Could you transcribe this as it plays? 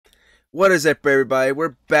What is up, everybody?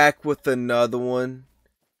 We're back with another one,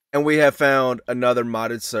 and we have found another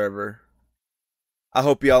modded server. I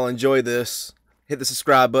hope y'all enjoy this. Hit the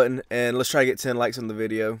subscribe button, and let's try to get 10 likes on the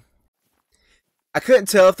video. I couldn't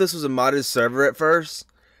tell if this was a modded server at first,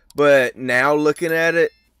 but now looking at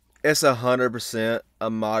it, it's 100% a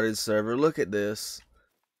modded server. Look at this.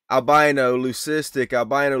 Albino, leucistic,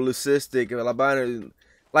 albino, leucistic, albino.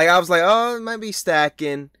 Like, I was like, oh, it might be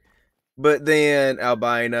stacking. But then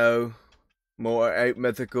albino, more 8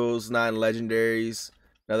 mythicals, 9 legendaries,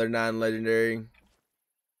 another 9 legendary.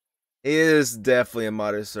 It is definitely a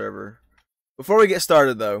modded server. Before we get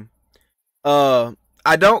started though,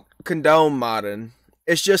 I don't condone modding.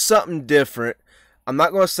 It's just something different. I'm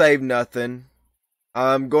not going to save nothing.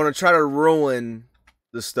 I'm going to try to ruin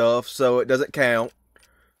the stuff so it doesn't count.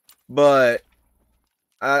 But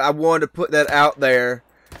I wanted to put that out there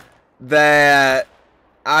that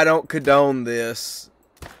I don't condone this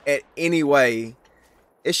at any way.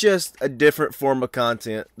 It's just a different form of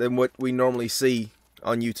content than what we normally see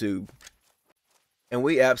on YouTube. And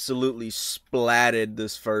we absolutely splatted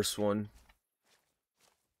this first one.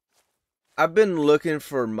 I've been looking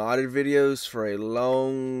for modded videos for a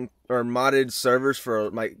long, or modded servers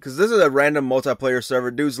for like, because this is a random multiplayer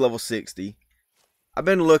server. Dude's level 60. I've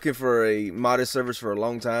been looking for a modded servers for a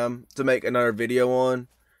long time to make another video on,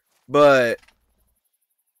 but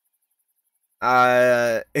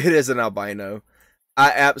it is an albino.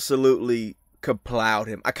 I absolutely kaplowed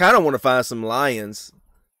him. I kind of want to find some lions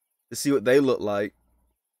to see what they look like,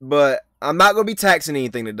 but I'm not going to be taxing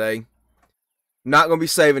anything today. Not going to be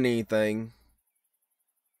saving anything.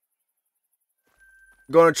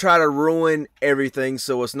 Going to try to ruin everything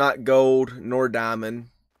so it's not gold nor diamond.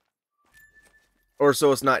 Or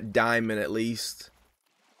so it's not diamond at least.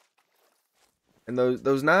 And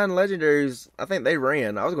those 9 legendaries, I think they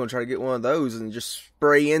ran. I was going to try to get one of those and just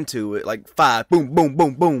spray into it like 5. Boom, boom,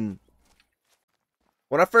 boom, boom.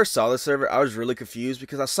 When I first saw this server, I was really confused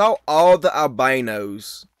because I saw all the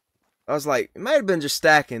albinos. I was like, it might have been just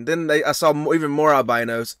stacking. Then I saw even more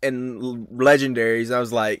albinos and legendaries. And I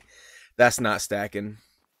was like, that's not stacking.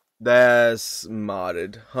 That's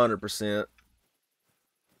modded. 100%.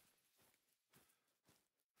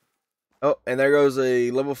 Oh, and there goes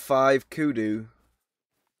a level 5 kudu.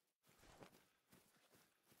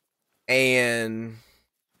 And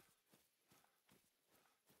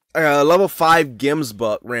level 5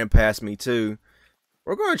 Gimsbuck ran past me too.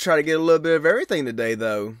 We're going to try to get a little bit of everything today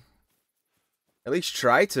though. At least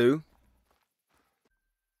try to.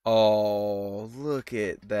 Oh, look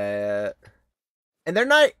at that. And they're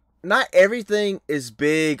not everything is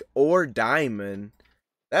big or diamond.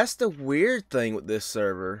 That's the weird thing with this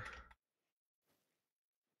server.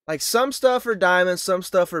 Like, some stuff are diamond, some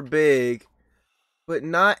stuff are big, but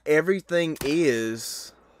not everything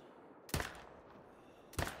is.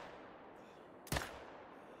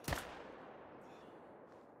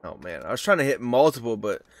 Oh man, I was trying to hit multiple,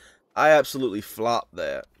 but I absolutely flopped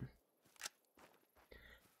that.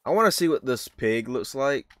 I want to see what this pig looks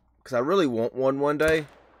like, because I really want one day.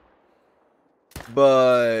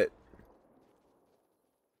 But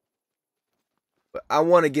I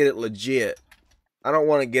want to get it legit. I don't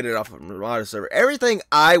want to get it off of a modded server. Everything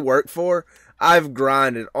I work for, I've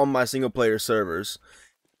grinded on my single player servers.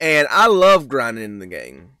 And I love grinding in the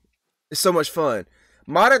game. It's so much fun.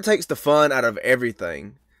 Modded takes the fun out of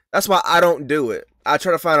everything. That's why I don't do it. I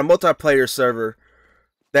try to find a multiplayer server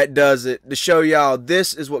that does it to show y'all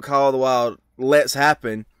this is what Call of the Wild lets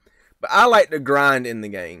happen. But I like to grind in the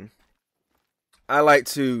game. I like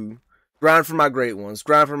to grind for my great ones,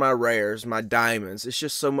 grind for my rares, my diamonds. It's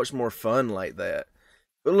just so much more fun like that.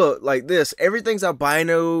 But look, like this, everything's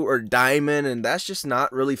albino or diamond, and that's just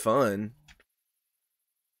not really fun.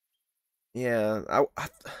 Yeah,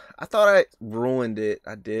 I thought I ruined it.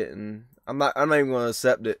 I didn't. I'm not even going to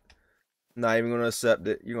accept it. I'm not even going to accept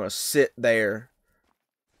it. You're going to sit there.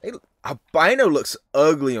 Albino looks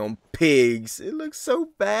ugly on pigs. It looks so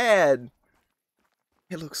bad.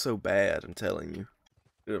 It looks so bad, I'm telling you.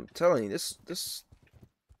 Dude, I'm telling you, this...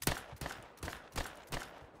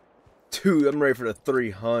 Dude, I'm ready for the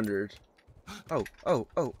 300. Oh. I'm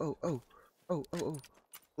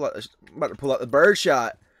about to pull out the bird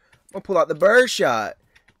shot. I'm going to pull out the bird shot.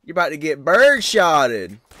 You're about to get bird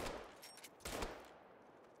shotted.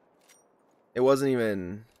 It wasn't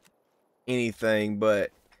even anything,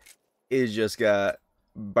 but it just got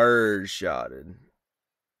bird shotted.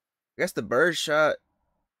 I guess the bird shot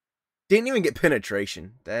didn't even get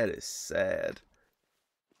penetration. That is sad.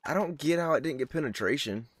 I don't get how it didn't get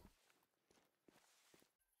penetration.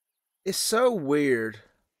 It's so weird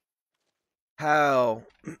how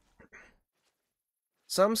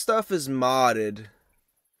Some stuff is modded,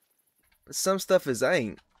 but some stuff is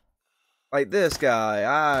ain't. Like this guy,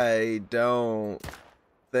 I don't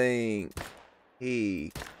think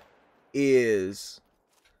he is.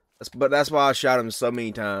 But that's why I shot him so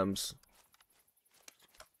many times.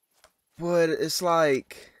 But it's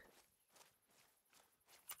like,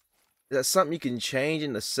 is that something you can change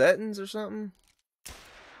in the settings or something?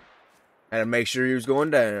 I had to make sure he was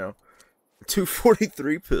going down.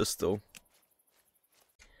 243 pistol.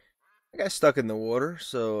 I got stuck in the water,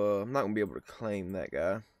 so I'm not going to be able to claim that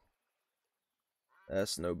guy.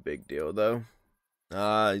 That's no big deal, though.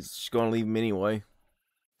 He's just going to leave him anyway.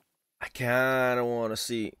 I kind of want to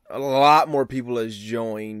see. A lot more people has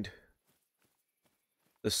joined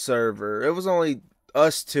the server. It was only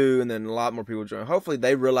us two, and then a lot more people joined. Hopefully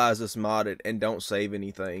they realize it's modded and don't save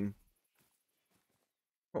anything.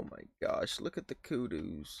 Oh my gosh, look at the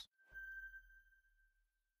kudos.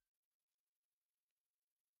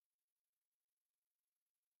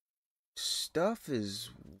 Stuff is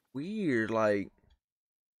weird, like...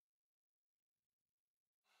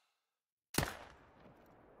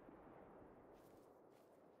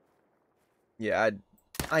 Yeah,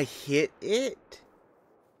 I hit it.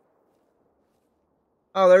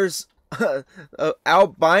 Oh, there's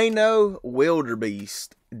albino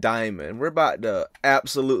wildebeest diamond. We're about to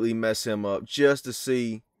absolutely mess him up just to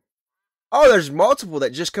see. Oh, there's multiple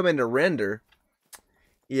that just come into render.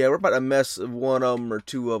 Yeah, we're about to mess one of them or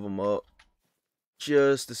two of them up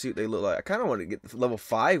just to see what they look like. I kind of want to get the level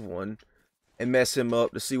 5 one and mess him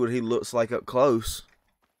up to see what he looks like up close.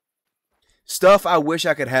 Stuff I wish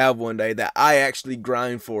I could have one day that I actually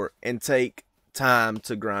grind for and take time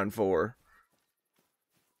to grind for.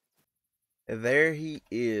 And there he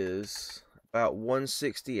is, about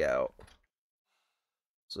 160 out.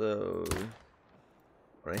 So, I'm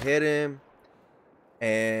going to hit him.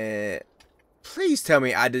 And please tell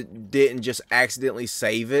me I didn't just accidentally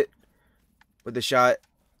save it with the shot.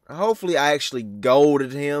 Hopefully I actually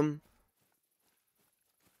golded him.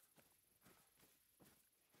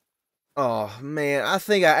 Oh, man, I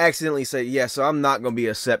think I accidentally said, yeah, so I'm not going to be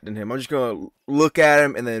accepting him. I'm just going to look at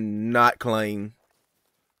him and then not claim.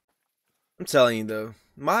 I'm telling you, though,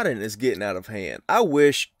 modding is getting out of hand. I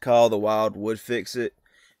wish Call of the Wild would fix it,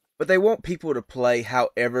 but they want people to play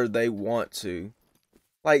however they want to.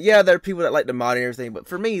 Like, yeah, there are people that like to mod and everything, but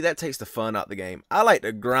for me, that takes the fun out of the game. I like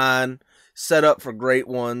to grind, set up for great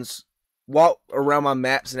ones, walk around my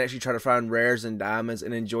maps and actually try to find rares and diamonds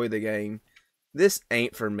and enjoy the game. This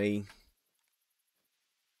ain't for me.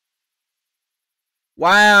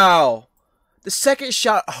 Wow! The second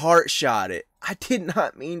shot heart shot it. I did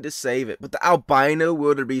not mean to save it, but the albino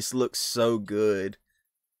wildebeest looks so good.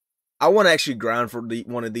 I want to actually grind for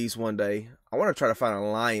one of these one day. I want to try to find a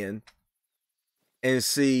lion and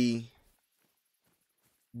see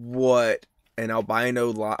what an albino,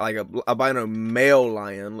 like a albino male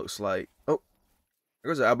lion looks like. Oh,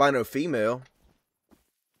 there's an albino female.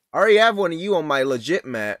 I already have one of you on my legit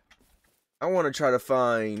map. I want to try to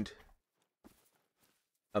find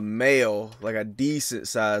a male, like a decent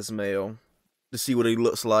sized male, to see what he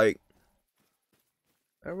looks like.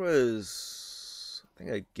 There was, I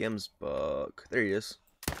think, a Gemsbug. There he is.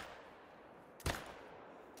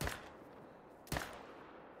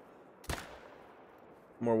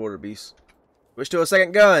 More wildebeest. Switch to a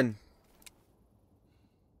second gun.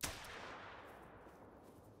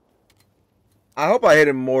 I hope I hit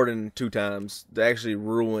him more than 2 times to actually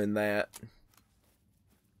ruin that.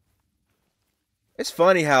 It's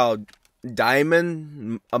funny how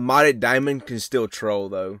diamond, a modded diamond, can still troll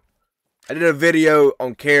though. I did a video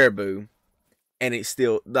on caribou, and it's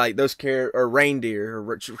still, like, those or reindeer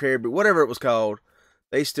or caribou, whatever it was called,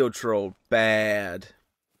 they still trolled bad.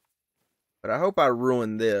 But I hope I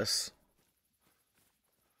ruined this.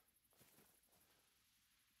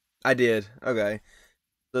 I did. Okay.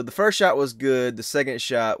 So the first shot was good, the second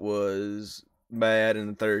shot was bad, and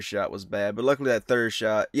the third shot was bad. But luckily that third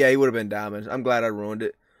shot, yeah, he would have been diamond. I'm glad I ruined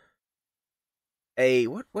it. Hey,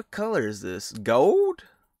 what color is this? Gold?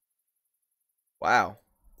 Wow.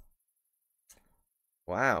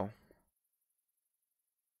 Wow.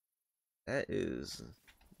 That is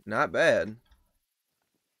not bad.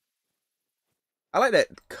 I like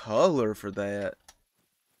that color for that.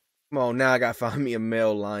 Come on, now I gotta find me a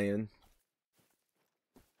male lion.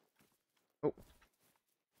 Oh.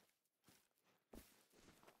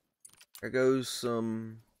 There goes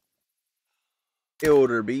some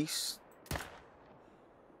wildebeest.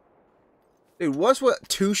 Dude, what's what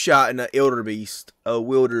 2-shotting a wildebeest? A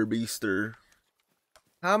wildebeester.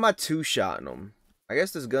 How am I 2-shotting them? I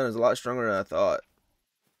guess this gun is a lot stronger than I thought.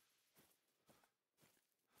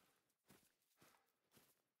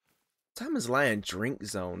 What time is lion drink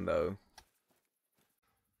zone though?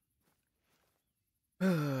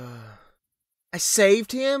 I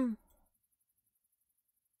saved him?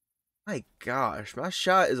 My gosh, my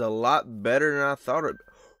shot is a lot better than I thought it.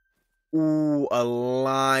 Ooh, a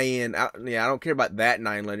lion. Yeah, I don't care about that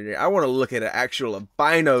 9 legendary. I want to look at an actual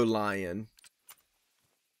albino lion.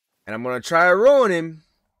 And I'm going to try to ruin him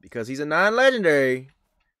because he's a 9 legendary.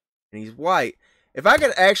 And he's white. If I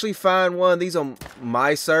could actually find one of these on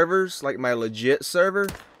my servers, like my legit server.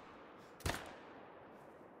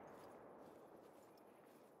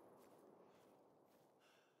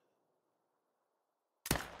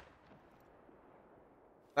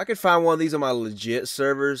 If I could find one of these on my legit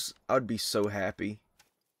servers, I would be so happy.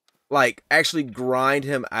 Like, actually grind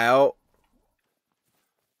him out.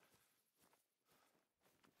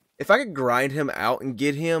 If I could grind him out and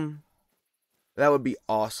get him, that would be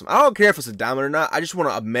awesome. I don't care if it's a diamond or not. I just want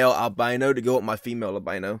a male albino to go with my female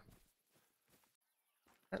albino.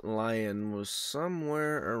 That lion was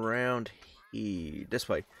somewhere around here. This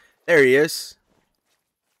way. There he is.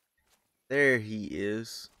 There he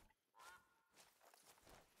is.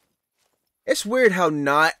 It's weird how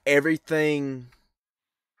not everything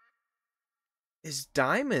is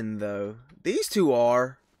diamond, though. These two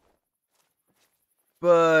are.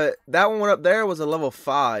 But that one up there was a level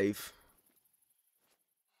 5.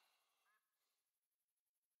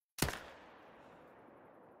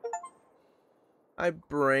 I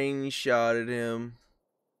brain shotted him.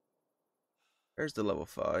 There's the level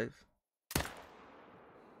 5.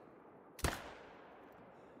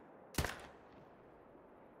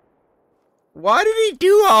 Why did he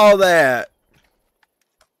do all that?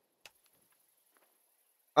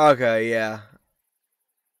 Okay, yeah.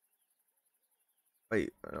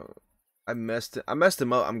 Wait, I messed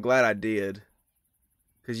him up. I'm glad I did.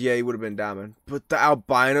 Cause yeah, he would have been diamond. But the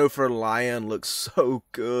albino for lion looks so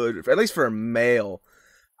good. At least for a male.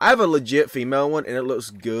 I have a legit female one and it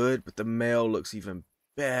looks good, but the male looks even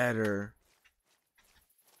better.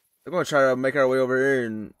 We're gonna try to make our way over here,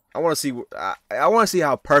 and I want to see. I want to see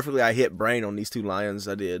how perfectly I hit brain on these 2 lions.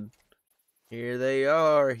 I did. Here they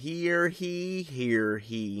are. Here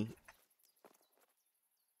he.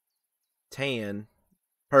 Tan.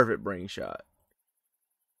 Perfect brain shot.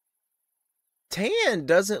 Tan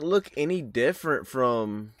doesn't look any different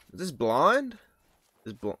from... Is this blonde?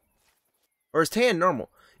 This blonde. Or is tan normal?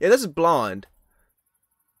 Yeah, this is blonde.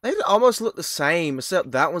 They almost look the same,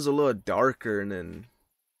 except that one's a little darker, and then...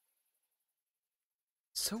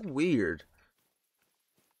 So weird.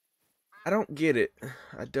 I don't get it.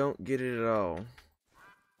 I don't get it at all.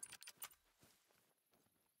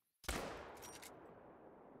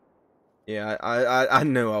 Yeah, I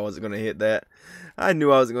knew I wasn't going to hit that. I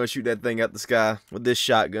knew I wasn't going to shoot that thing out the sky with this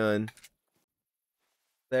shotgun.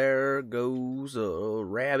 There goes a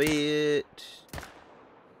rabbit.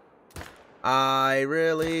 I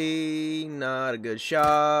really not a good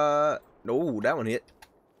shot. Oh, that one hit.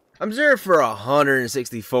 I'm 0 for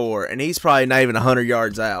 164, and he's probably not even 100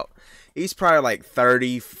 yards out. He's probably like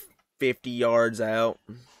 30, 50 yards out.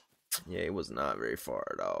 Yeah, he was not very far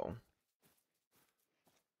at all.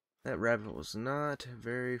 That rabbit was not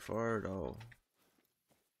very far at all.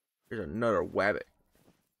 Here's another wabbit.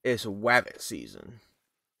 It's wabbit season.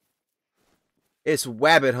 It's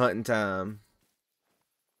wabbit hunting time.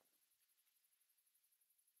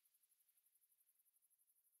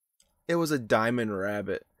 It was a diamond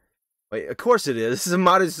rabbit. Wait, of course it is. This is a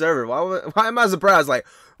modded server. Why am I surprised? Like,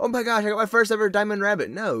 oh my gosh, I got my first ever diamond rabbit.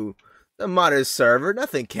 No. The modded server.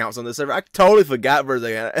 Nothing counts on this server. I totally forgot for a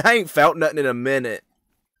second. I ain't felt nothing in a minute.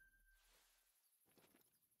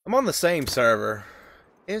 I'm on the same server.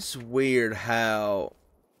 It's weird how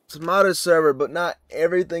it's a modded server, but not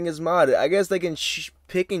everything is modded. I guess they can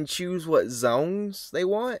pick and choose what zones they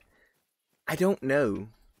want. I don't know.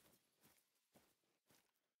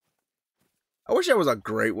 I wish there was a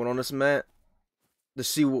great one on this map to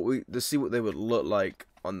see what they would look like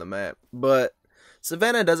on the map. But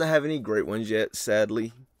Savannah doesn't have any great ones yet,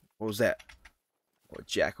 sadly. What was that? Oh, a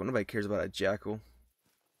jackal. Nobody cares about a jackal.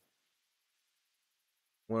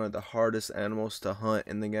 One of the hardest animals to hunt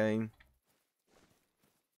in the game.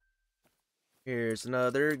 Here's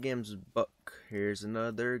another Gims buck. Here's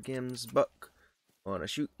another Gims buck. Wanna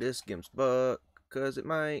shoot this Gims buck, cause it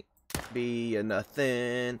might be a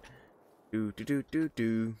nothing.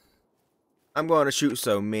 Do. I'm going to shoot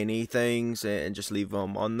so many things and just leave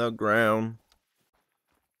them on the ground.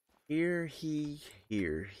 Here he.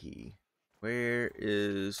 Where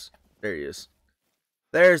is... There he is.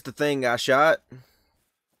 There's the thing I shot.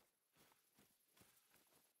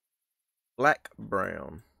 Black,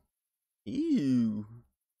 brown. Ew.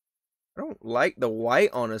 I don't like the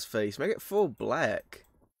white on his face. Make it full black.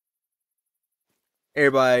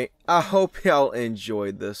 Everybody, I hope y'all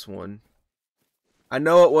enjoyed this one. I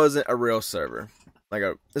know it wasn't a real server.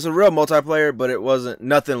 It's a real multiplayer, but it wasn't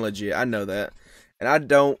nothing legit. I know that. And I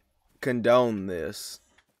don't condone this.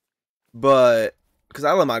 But, because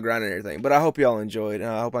I love my grind and everything. But I hope y'all enjoyed. And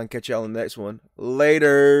I hope I can catch y'all in the next one.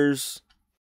 Laters.